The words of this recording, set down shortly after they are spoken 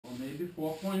maybe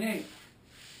 4.8.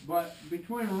 But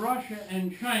between Russia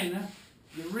and China,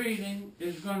 the reading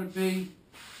is going to be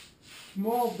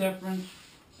small difference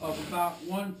of about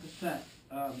 1%,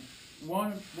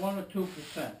 1 or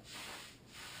 2%.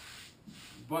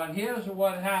 But here's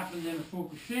what happened in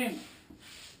Fukushima.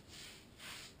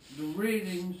 The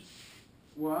readings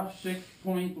were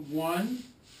 6.1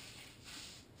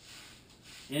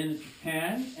 in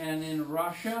Japan, and in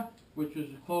Russia, which is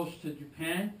close to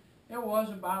Japan, it was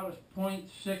about a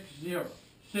 0.60,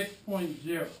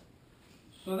 6.0.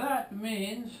 So that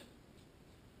means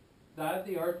that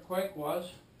the earthquake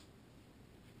was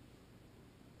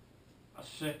a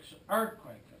 6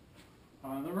 earthquake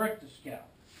on the Richter scale.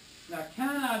 Now,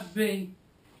 cannot be,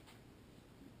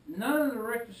 none of the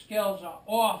Richter scales are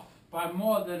off by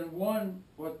more than 1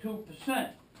 or 2%.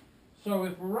 So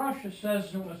if Russia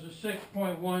says it was a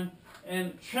 6.1,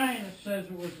 and China says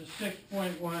it was a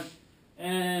 6.1,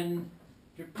 and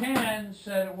Japan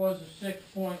said it was a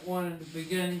 6.1 in the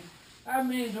beginning, that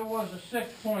means it was a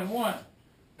 6.1.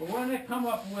 But when they come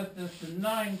up with this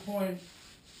 9.1,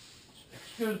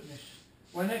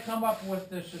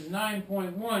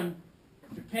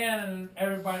 Japan and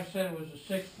everybody said it was a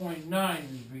 6.9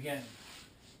 in the beginning.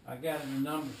 I got the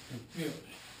numbers confused.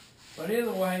 But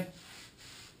either way,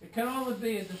 it can only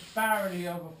be a disparity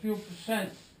of a few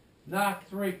percent, not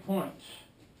 3 points.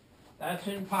 That's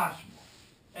impossible.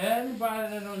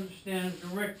 Anybody that understands the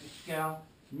Richter scale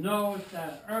knows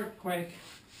that an earthquake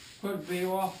could be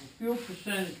off a few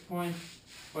percentage points,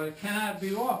 but it cannot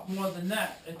be off more than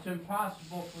that. It's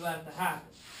impossible for that to happen.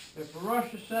 If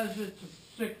Russia says it's a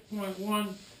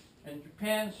 6.1, and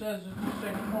Japan says it's a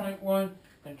 6.1,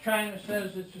 and China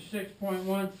says it's a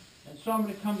 6.1, and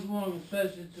somebody comes along and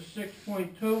says it's a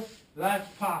 6.2, that's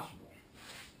possible.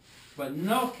 But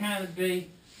no can it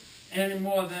be any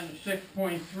more than a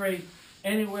 6.3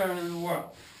 anywhere in the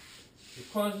world.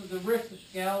 Because of the Richter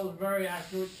scale is a very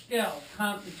accurate scale. It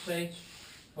compensates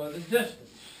for the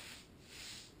distance.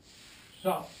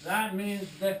 So that means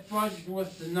they fudged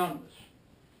with the numbers.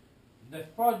 They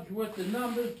fudged with the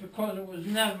numbers because it was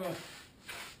never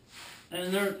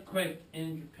an earthquake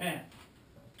in Japan.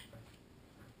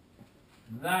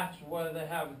 That's what they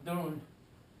have it doing.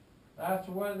 That's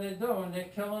what they're doing. They're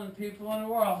killing people in the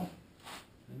world.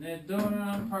 And they're doing it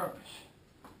on purpose.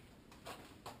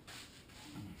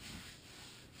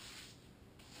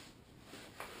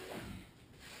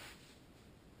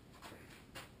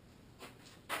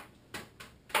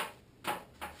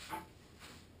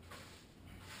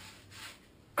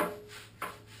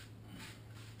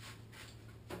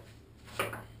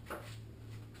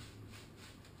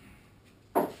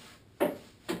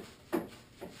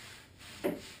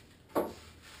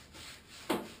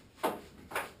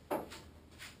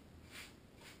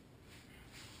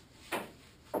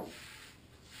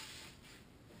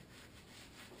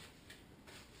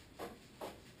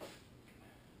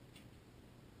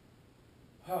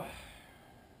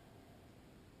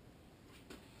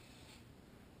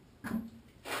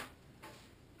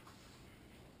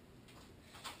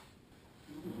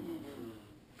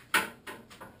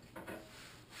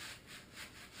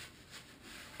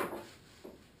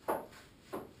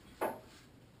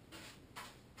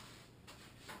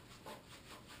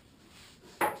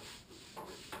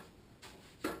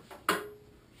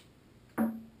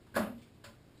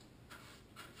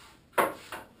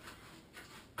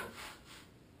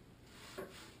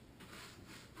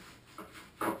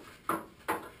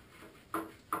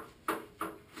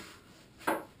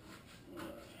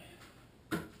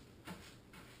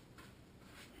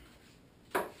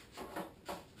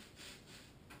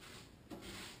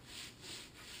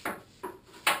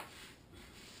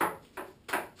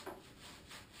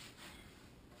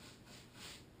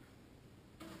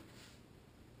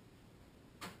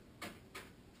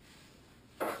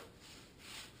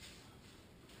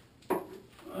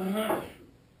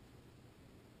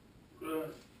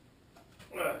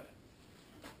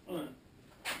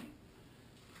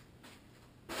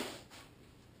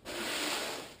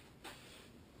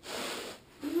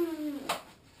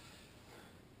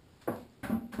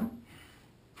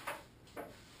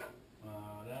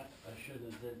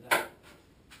 Did that.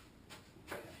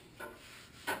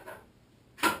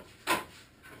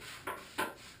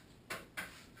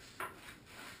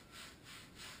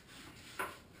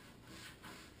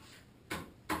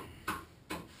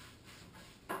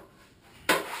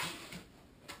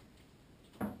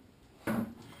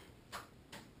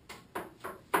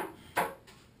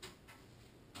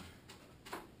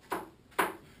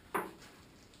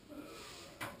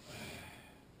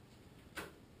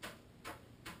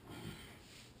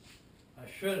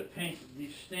 I should have painted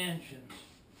these stanchions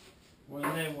when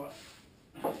they were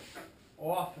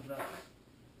off of the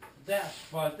desk,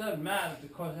 but it doesn't matter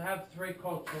because I have 3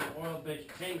 coats of oil-based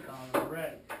paint on it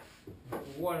already. If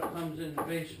the water comes in the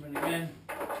basement again,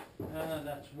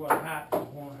 that's what happens. It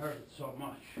won't hurt it so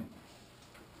much.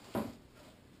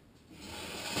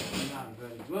 Not a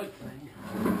very good thing,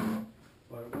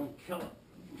 but it won't kill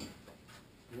it.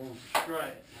 It won't destroy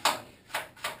it.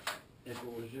 If it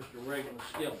was just a regular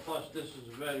steel. Plus, this is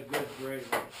a very good grade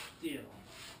of steel.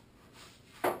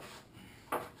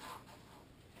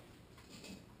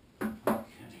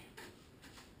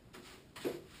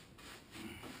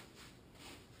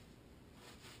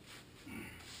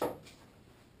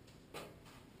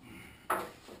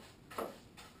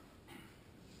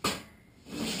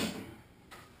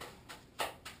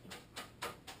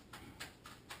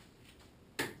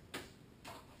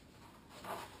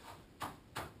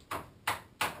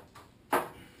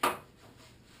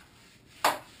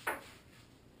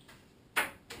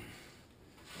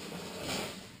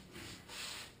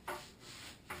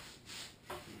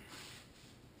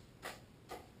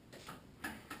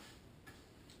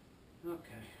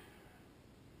 Okay,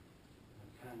 I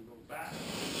can go back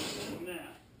from there.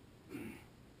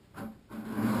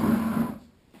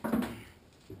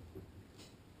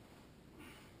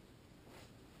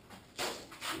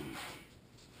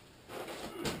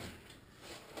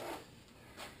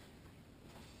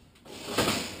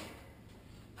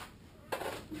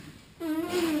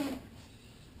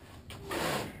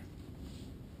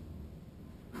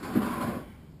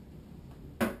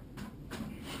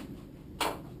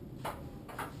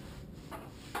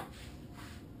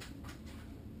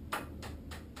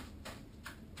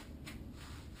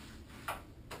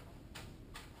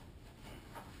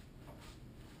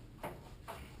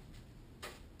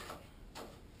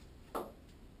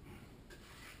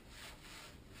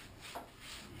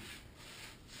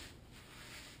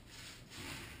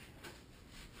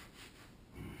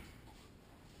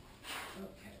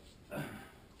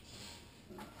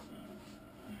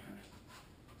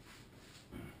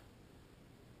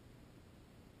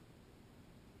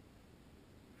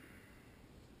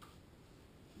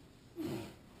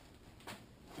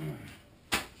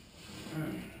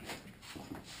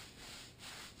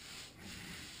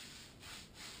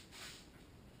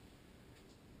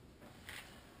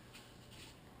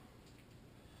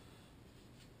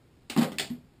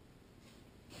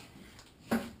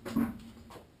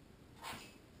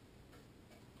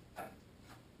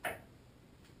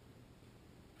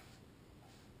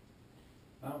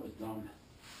 That was dumb.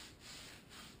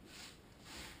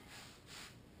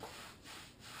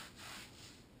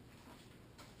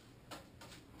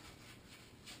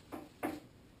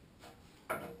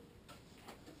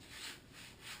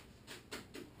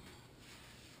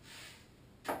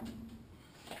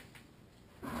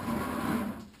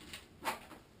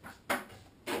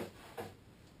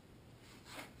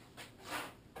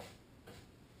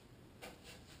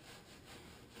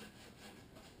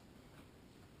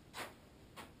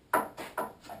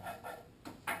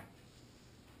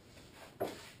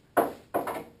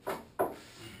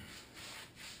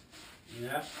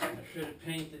 Yeah, I should have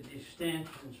painted these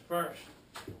stanchions first.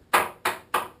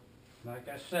 Like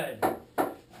I said,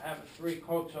 I have 3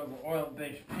 coats of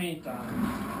oil-based paint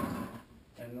on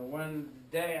it. And the one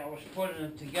day I was putting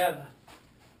them together,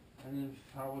 and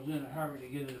if I was in a hurry to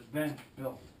get a bench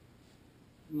built,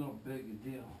 no big a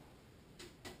deal,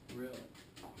 really.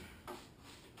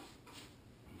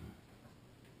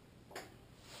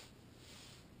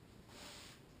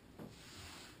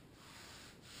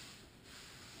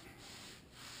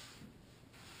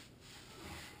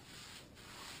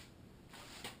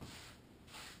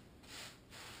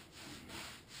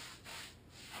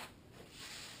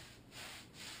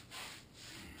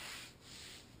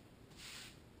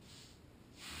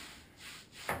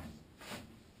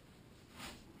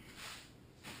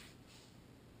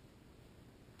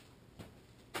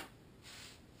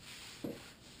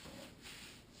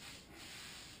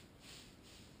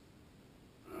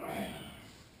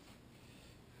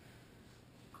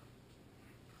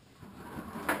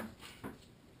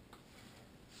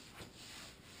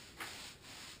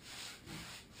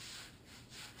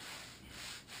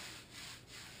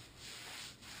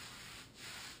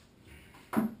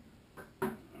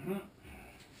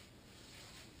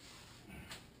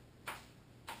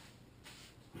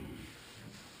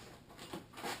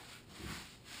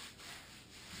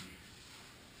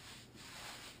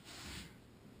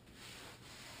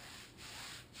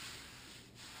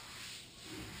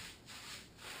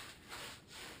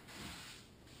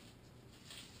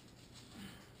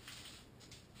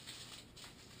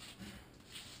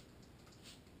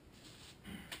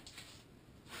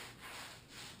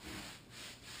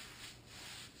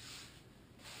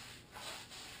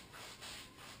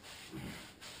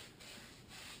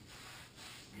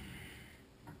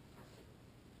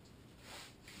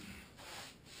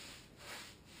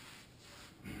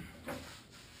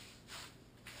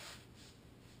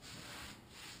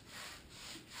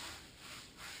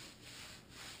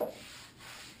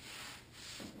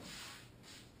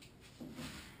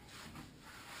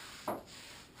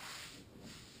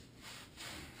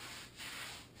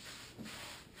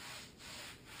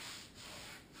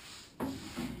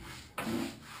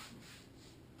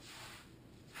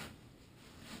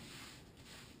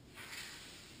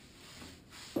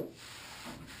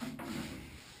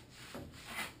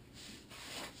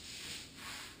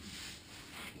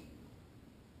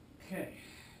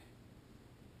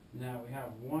 Now we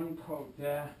have one coat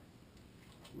there.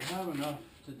 We have enough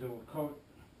to do a coat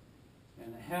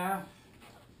and a half.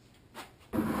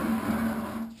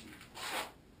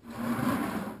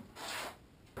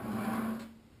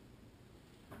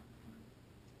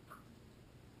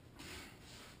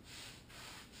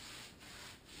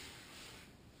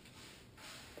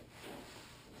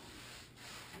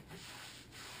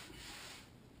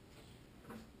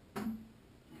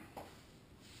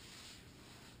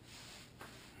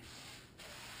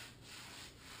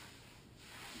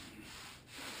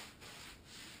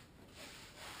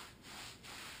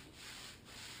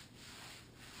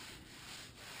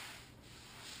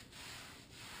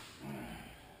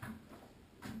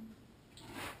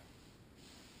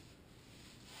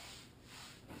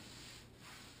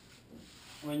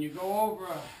 When you go over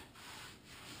a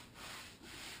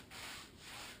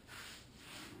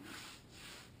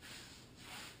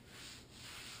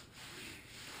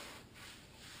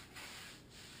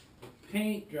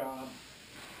paint job,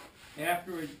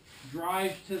 after it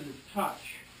dries to the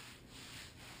touch,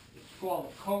 it's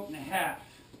called a coat and a half.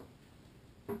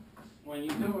 When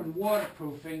you're doing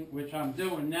waterproofing, which I'm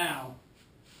doing now,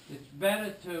 it's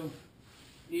better to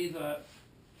either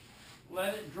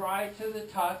let it dry to the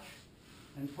touch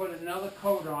and put another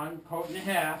coat on, coat and a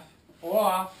half,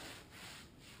 or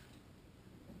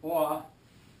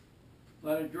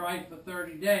let it dry for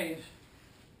 30 days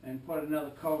and put another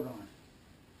coat on.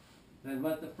 Then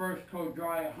let the first coat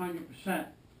dry 100%.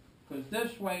 Because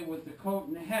this way, with the coat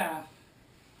and a half,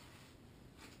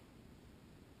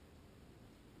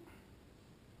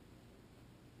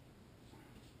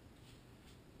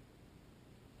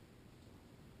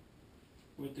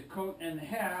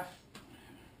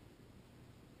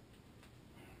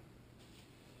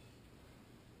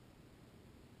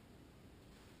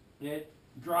 it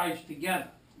dries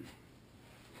together.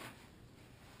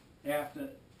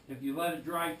 If you let it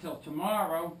dry till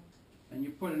tomorrow and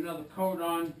you put another coat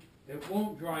on, it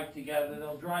won't dry together,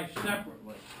 they'll dry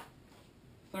separately.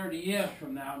 30 years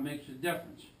from now it makes a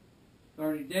difference.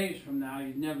 30 days from now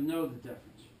you'd never know the difference.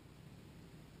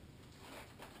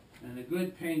 And a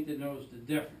good painter knows the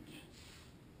difference.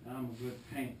 I'm a good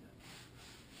painter.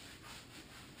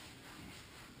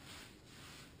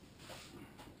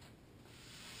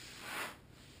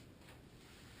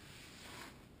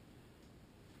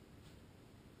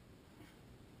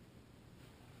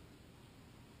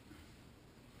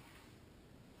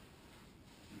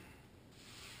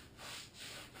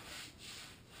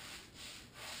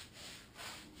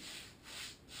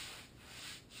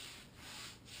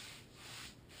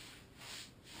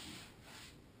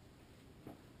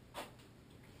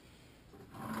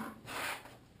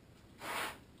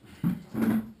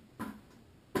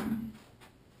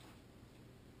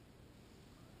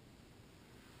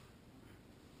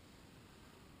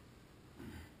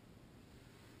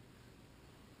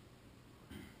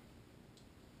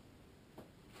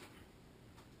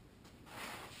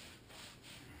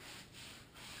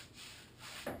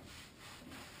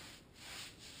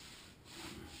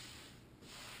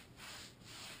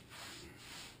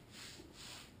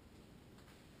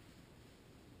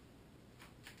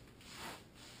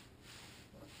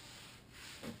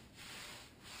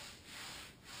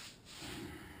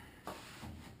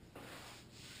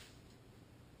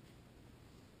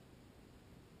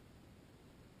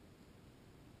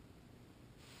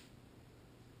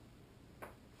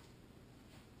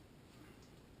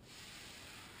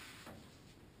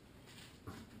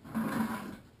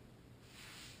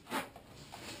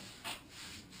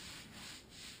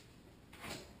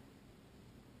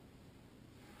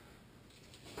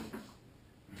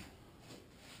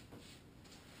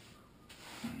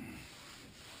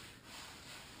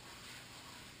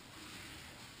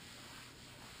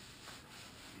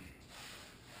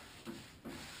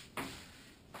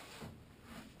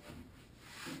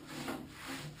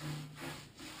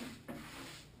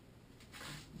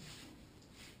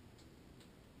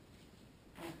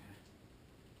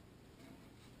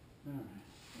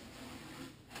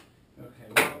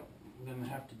 Okay, well, we're going to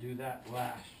have to do that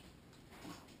last.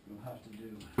 We'll have to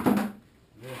do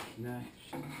this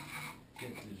next.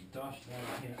 Get this dust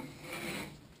out of here.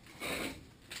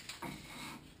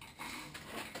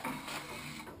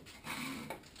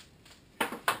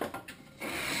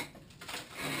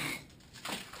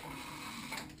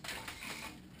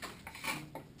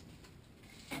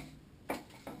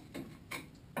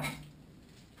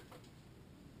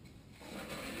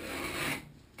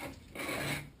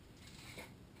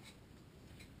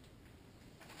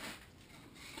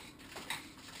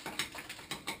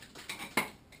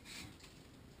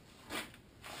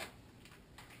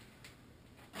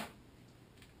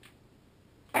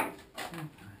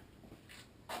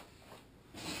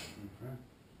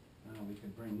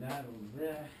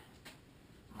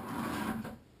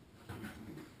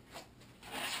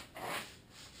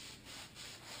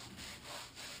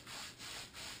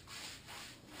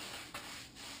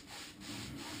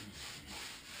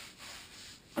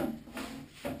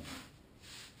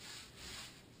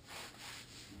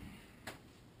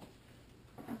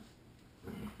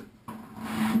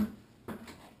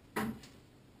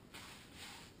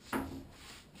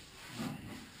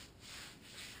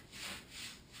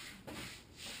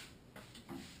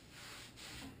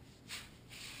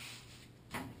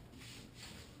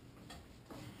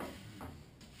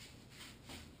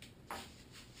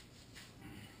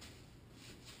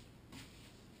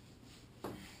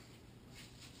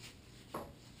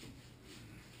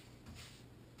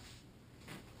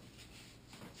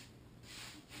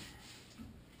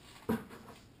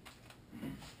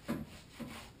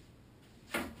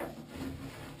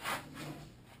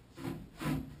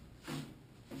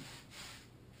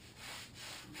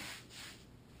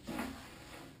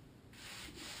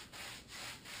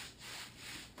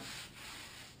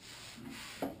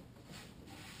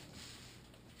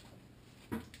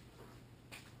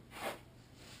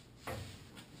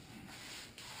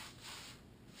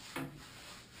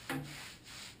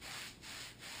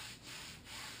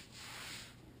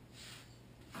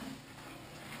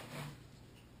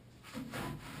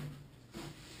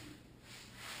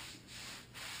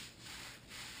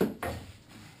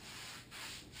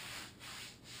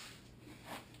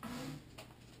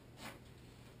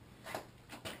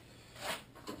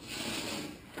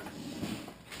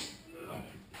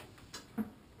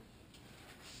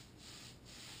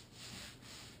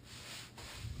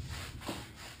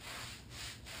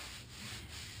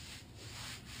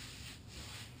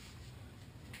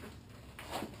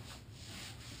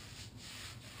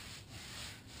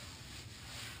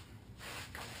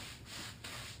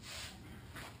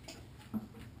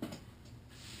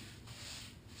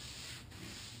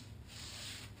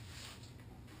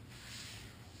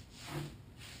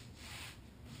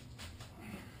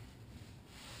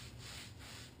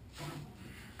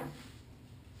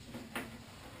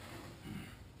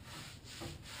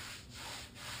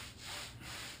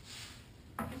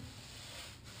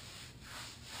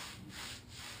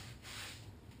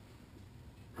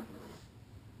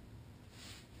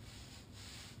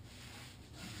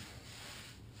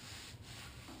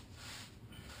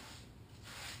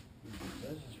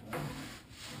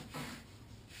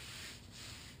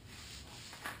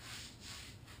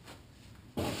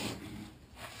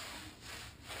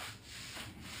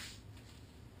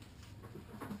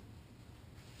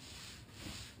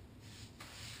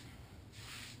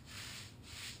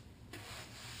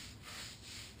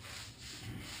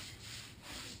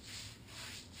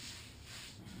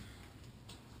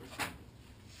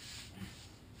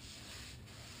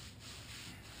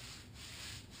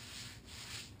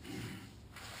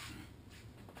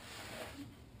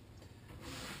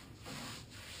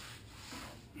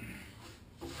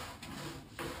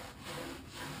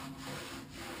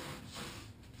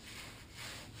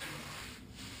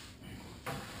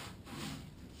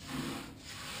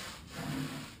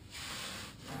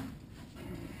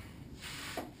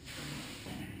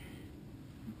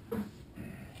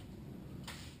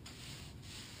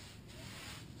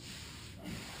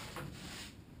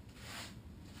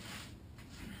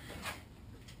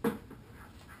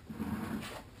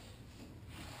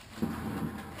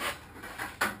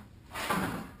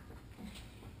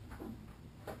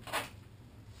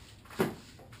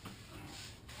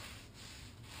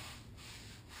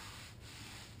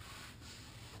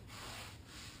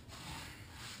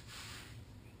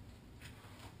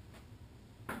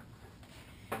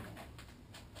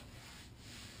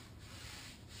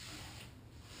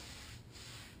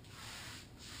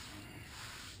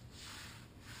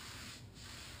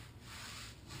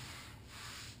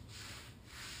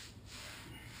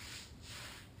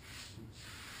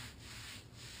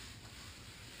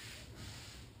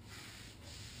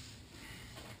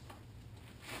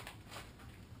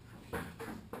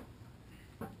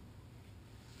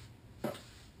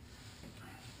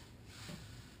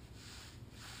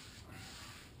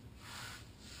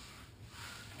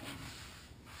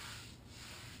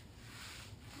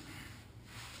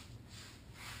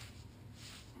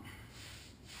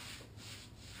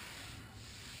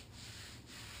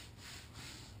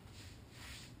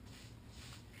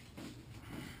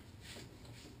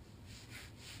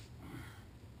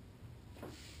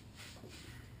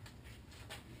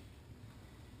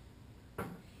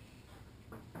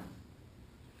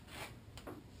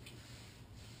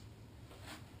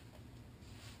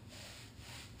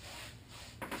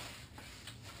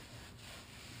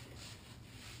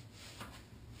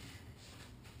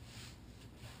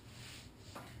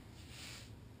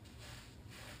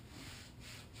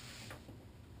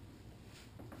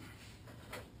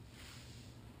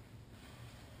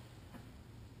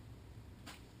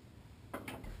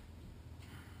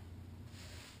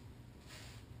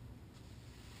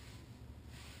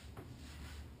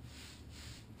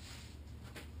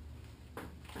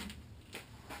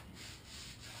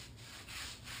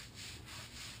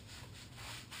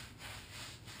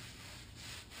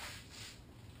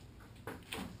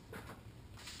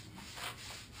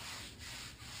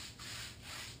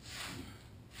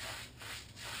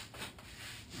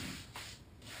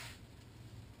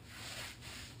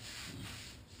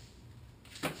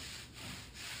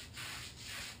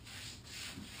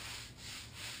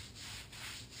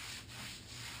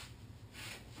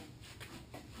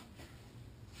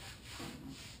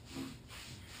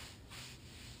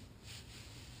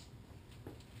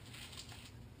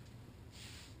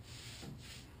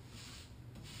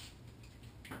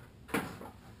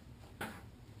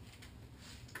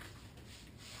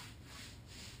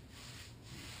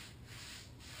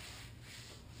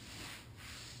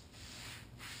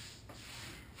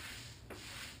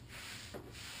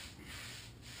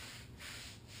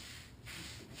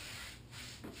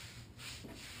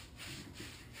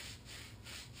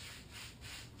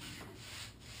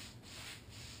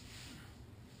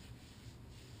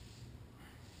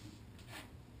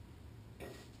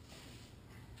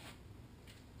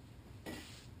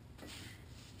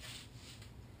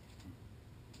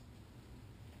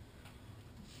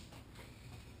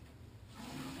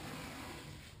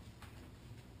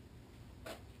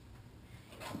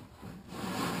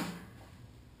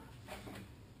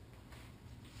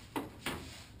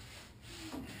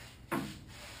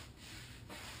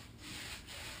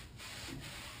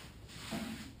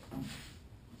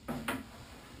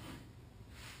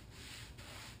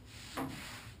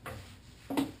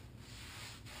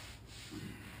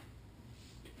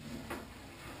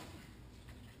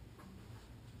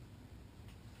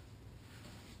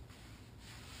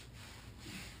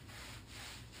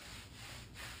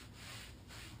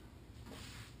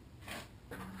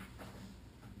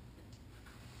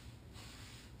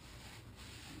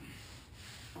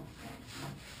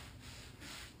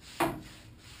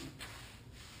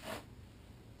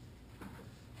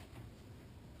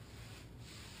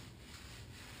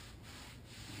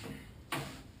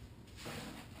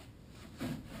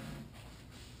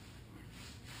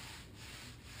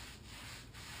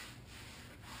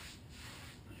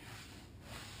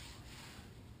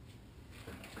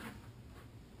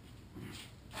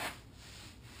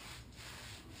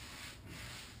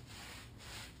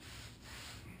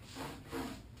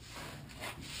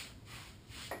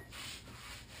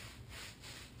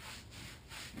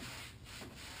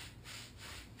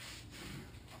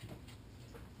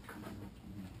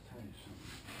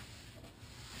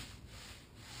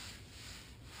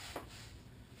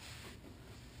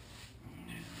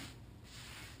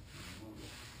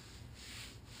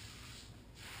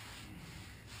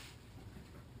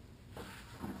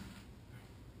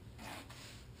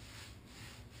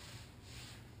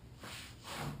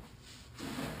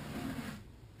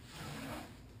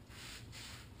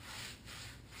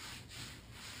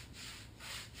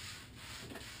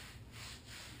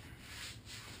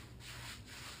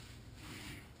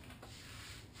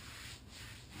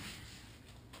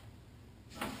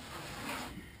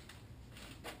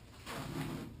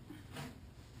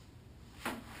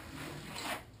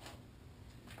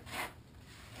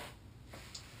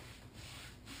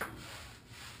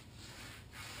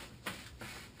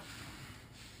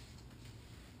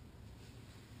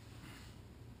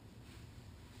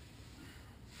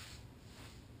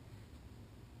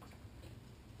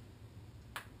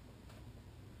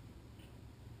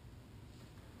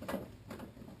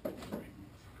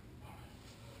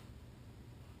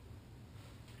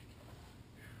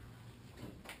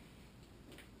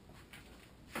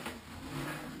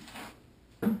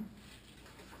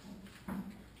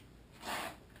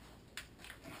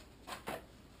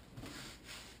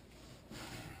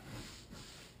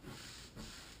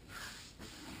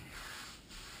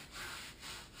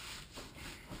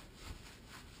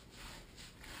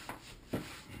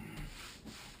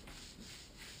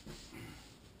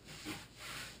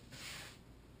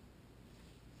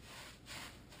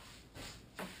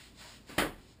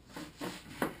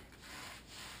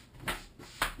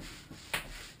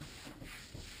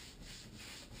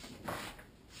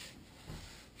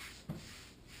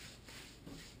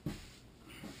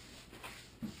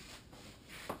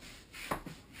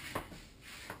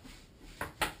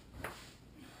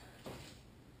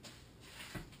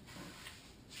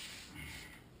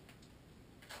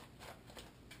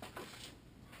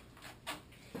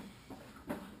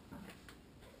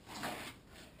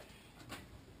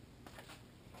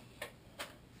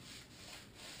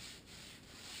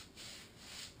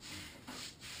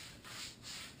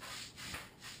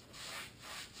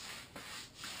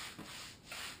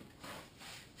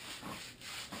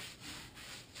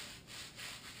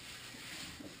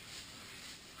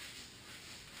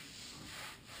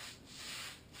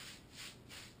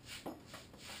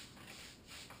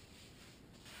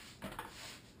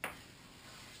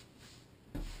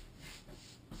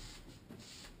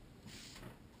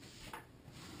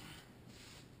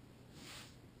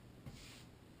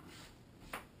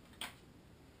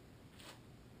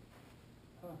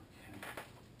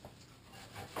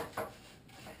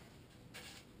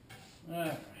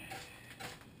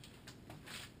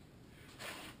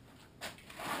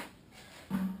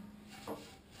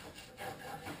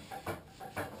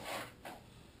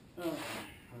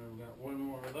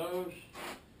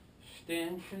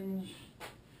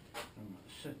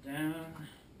 down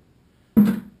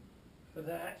for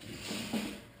that.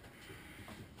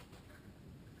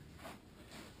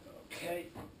 Okay.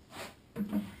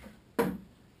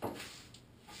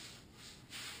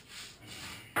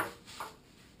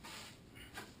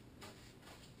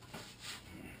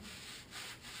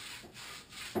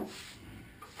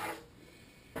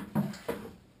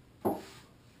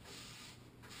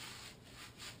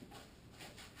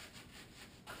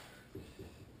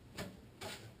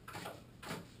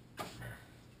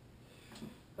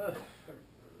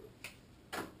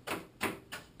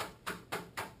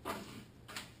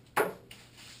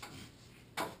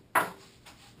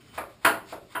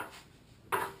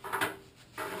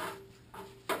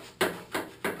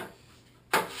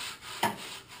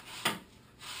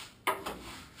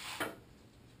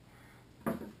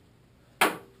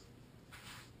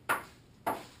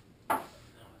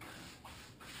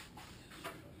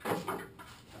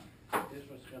 Here's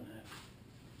what's going to happen.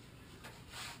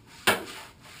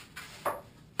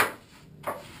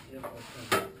 Here's what's going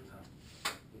to happen.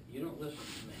 If you don't listen to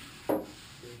me,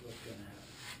 here's what's going to happen.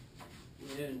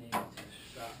 You need to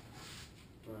stop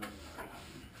running around.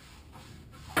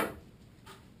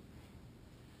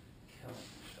 Killing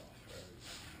yourself for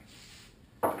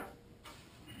everything.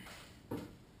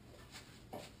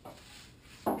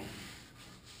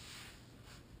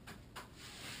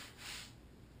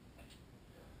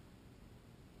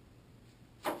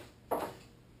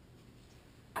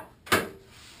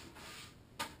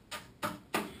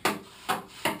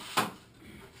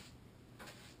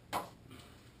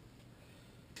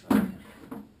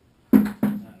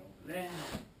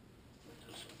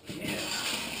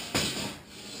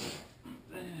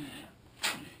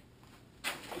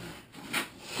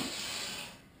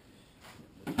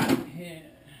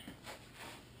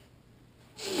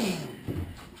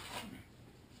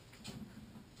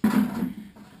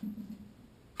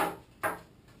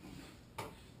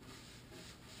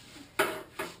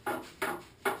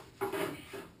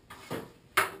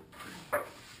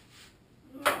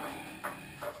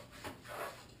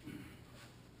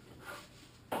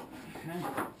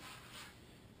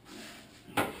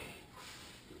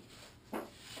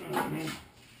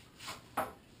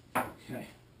 Okay.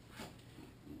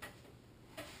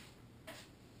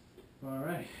 All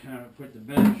right, now I put the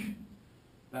bench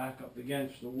back up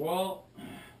against the wall.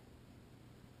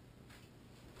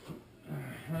 I'm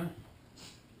going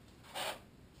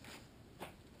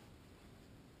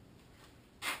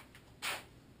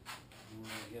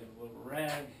to get a little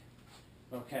rag.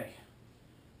 Okay,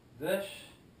 this,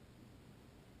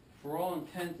 for all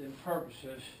intents and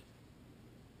purposes,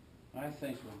 I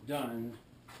think we're done.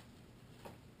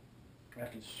 I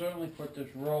can certainly put this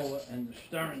roller and the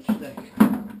stirring stick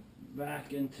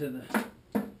back into the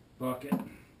bucket.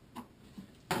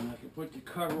 And I can put the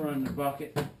cover on the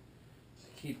bucket to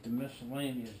keep the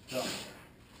miscellaneous dust.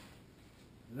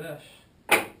 This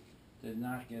did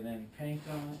not get any paint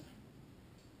on it.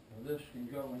 So this can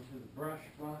go into the brush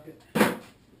bucket.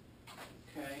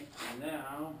 Okay,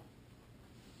 now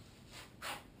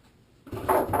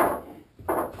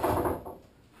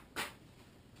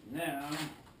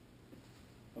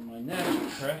for my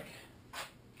next trick,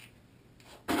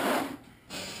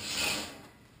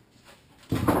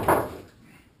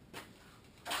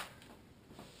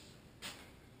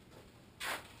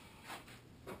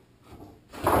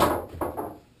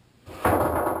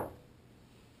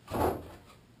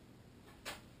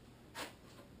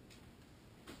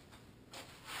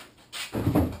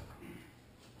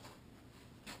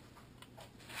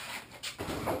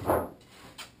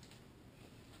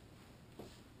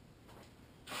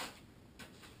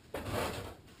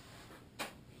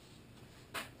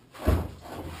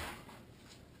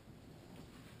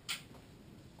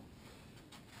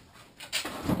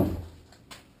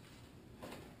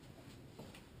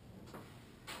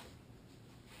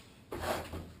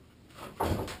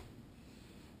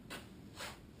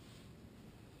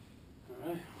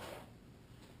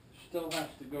 still has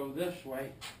to go this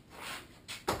way,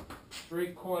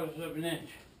 3/4 of an inch.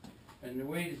 And the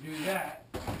way to do that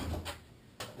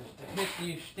is to hit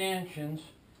these stanchions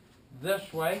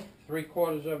this way,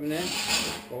 3/4 of an inch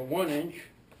or 1 inch.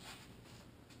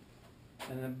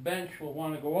 And the bench will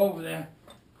want to go over there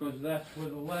because that's where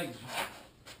the legs are.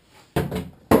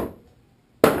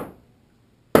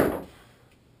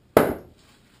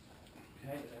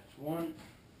 Okay, that's one.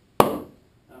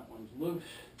 That one's loose.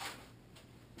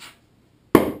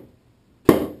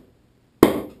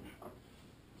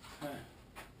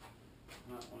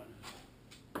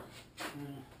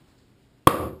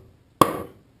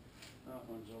 That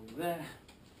one's over there.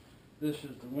 This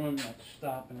is the one that's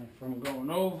stopping it from going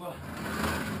over.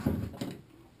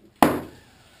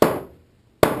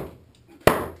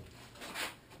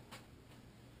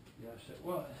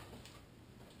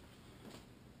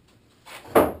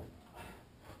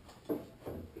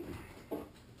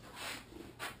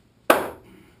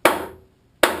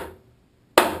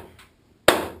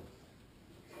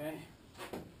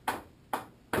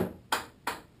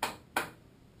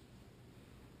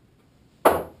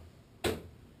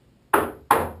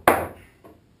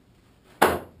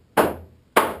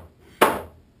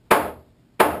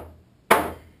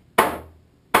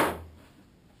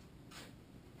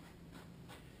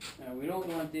 Now we don't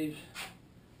want these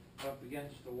up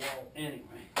against the wall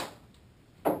anyway.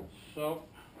 So,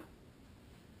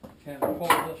 can pull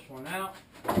this one out.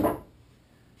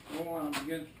 Don't want them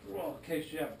against the wall in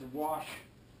case you have to wash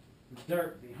the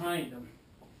dirt behind them.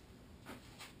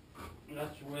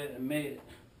 That's the way they made it.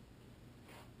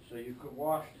 So you could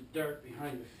wash the dirt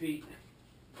behind the feet.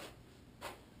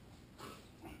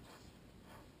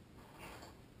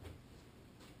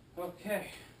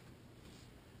 Okay.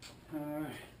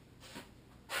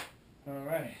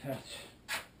 Alright, that's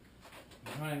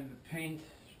behind the paint.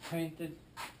 It's painted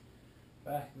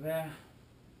back there.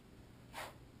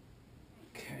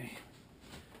 Okay.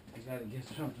 I gotta get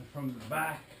something from the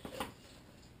back.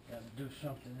 Gotta do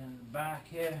something in the back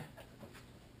here.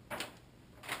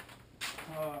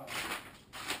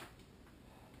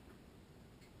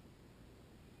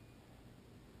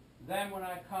 Then when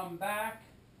I come back,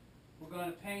 we're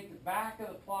going to paint the back of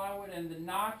the plywood and the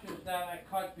notches that I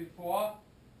cut before.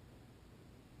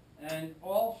 And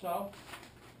also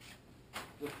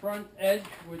the front edge,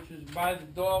 which is by the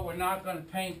door, we're not going to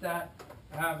paint that.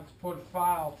 I have to put a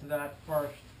file to that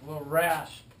first, a little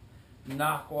rasp,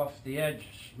 knock off the edges,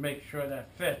 make sure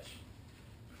that fits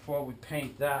before we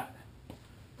paint that.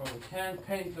 But we can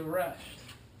paint the rest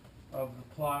of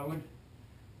the plywood,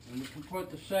 and we can put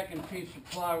the second piece of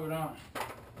plywood on.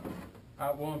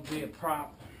 That won't be a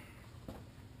problem.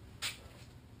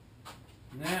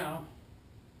 Now,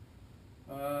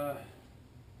 the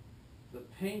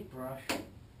paintbrush.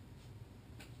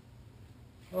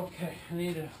 Okay, I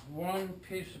need one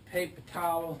piece of paper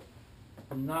towel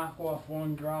to knock off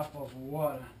one drop of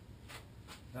water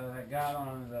that I got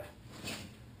on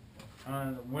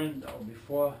the window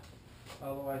before,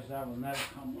 otherwise that will never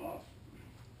come off.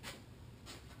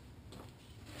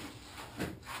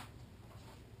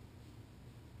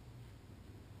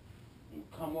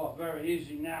 It'll come off very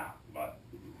easy now, but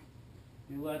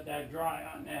you let that dry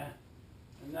on there,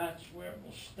 and that's where it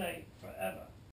will stay forever.